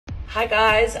Hi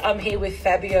guys, I'm here with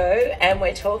Fabio and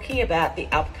we're talking about the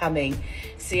upcoming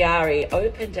CIAIRI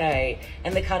Open Day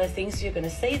and the kind of things you're going to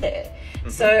see there.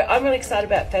 So I'm really excited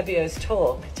about Fabio's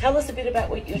talk. Tell us a bit about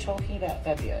what you're talking about,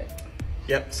 Fabio.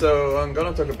 Yep, so I'm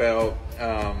going to talk about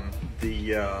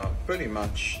pretty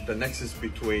much the nexus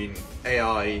between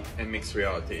AI and mixed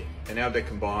reality and how they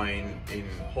combine in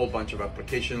a whole bunch of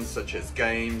applications such as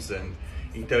games and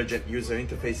intelligent user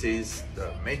interfaces,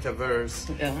 the metaverse,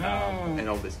 and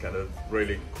all this kind of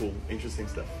really cool, interesting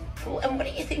stuff. Cool. And what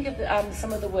do you think of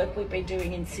some of the work we've been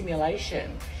doing in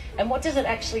simulation? And what does it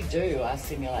actually do, our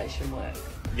simulation work?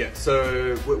 Yeah,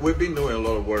 so we've been doing a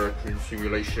lot of work in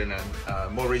simulation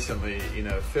and more recently in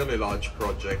a fairly large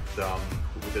project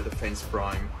with the Defence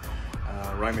Prime,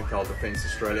 Rheinmetall Defence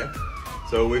Australia.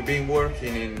 So we've been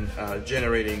working in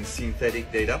generating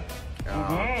synthetic data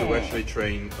to actually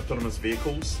train autonomous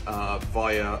vehicles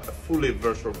via a fully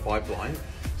virtual pipeline.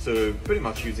 So pretty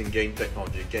much using game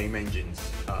technology, game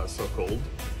engines, so-called,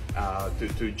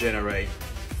 to generate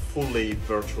fully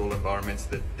virtual environments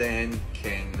that then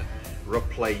can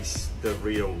replace the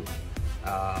real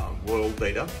world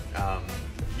data,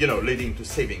 leading to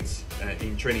savings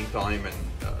in training time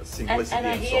and simplicity and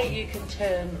I and so hear on. you can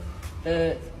turn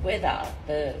the weather,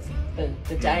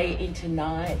 the day into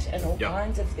night and all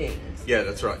kinds of things. Yeah,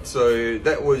 that's right. So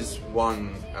that was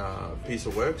one piece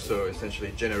of work. So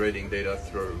essentially generating data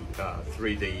through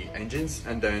 3D engines.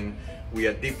 And then we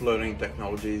had deep learning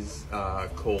technologies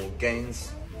called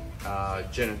GANs,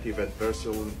 generative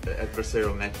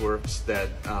adversarial networks that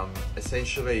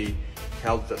essentially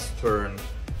helped us turn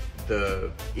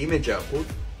the image output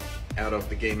out of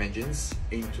the game engines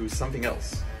into something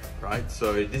else. Right,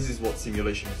 so this is what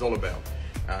simulation is all about.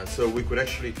 So we could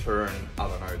actually turn, I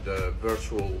don't know, the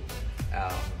virtual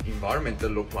environment that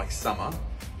looked like summer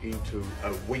into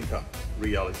a winter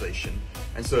realization.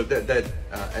 And so that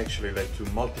actually led to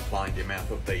multiplying the amount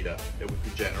of data that we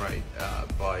could generate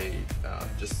by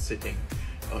just sitting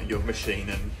on your machine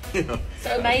and,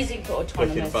 So amazing for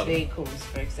autonomous vehicles,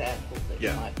 for example, that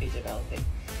you might be developing.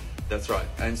 That's right,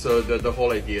 and so the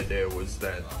whole idea there was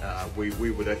that we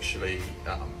would actually,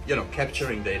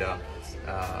 capturing data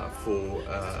for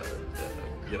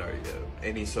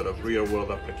any sort of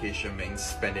real-world application means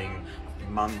spending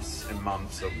months and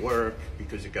months of work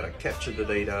because you got to capture the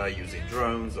data using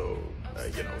drones or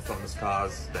autonomous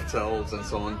cars themselves and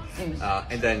so on,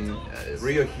 and then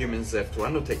real humans have to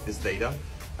annotate this data,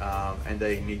 and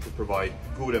they need to provide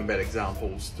good and bad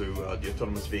examples to the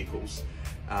autonomous vehicles.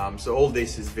 So all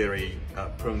this is very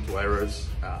prone to errors,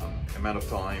 amount of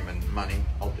time and money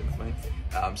ultimately.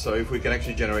 So if we can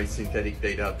actually generate synthetic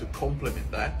data to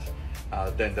complement that,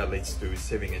 then that leads to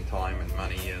saving in time and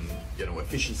money and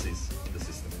efficiencies in the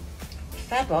system.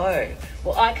 Fabo.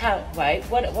 Well, I can't wait.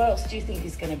 What else do you think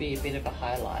is going to be a bit of a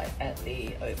highlight at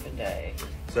the Open Day?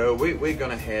 So we're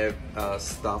going to have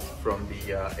stuff from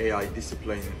the AI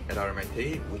discipline at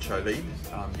RMIT, which I lead,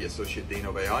 the Associate Dean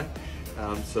of AI.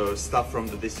 So stuff from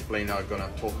the discipline are going to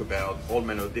talk about all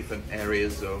manner of different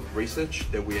areas of research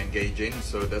that we engage in.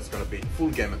 So that's going to be the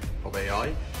full gamut of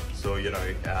AI. So,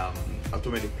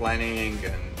 automated planning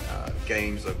and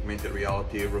games, augmented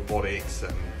reality, robotics,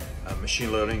 and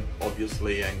machine learning,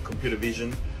 obviously, and computer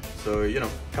vision. So,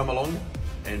 come along.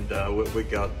 And we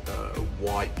got a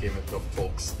wide gamut of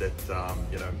talks that,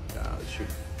 should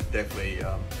definitely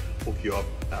hook you up,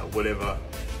 whatever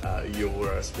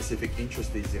your specific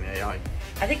interest is in AI.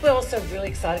 I think we're also really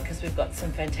excited because we've got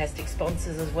some fantastic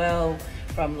sponsors as well,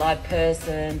 from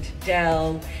LivePerson to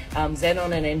Dell,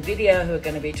 Xenon and NVIDIA, who are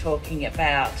going to be talking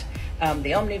about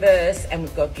the Omniverse, and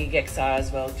we've got GigXR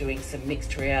as well doing some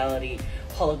mixed reality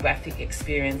holographic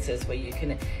experiences where you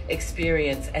can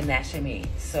experience anatomy.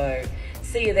 So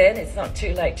see you then. It's not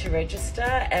too late to register,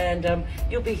 and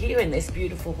you'll be here in this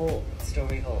beautiful hall,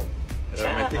 Story Hall.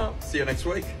 Ciao. See you next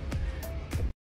week.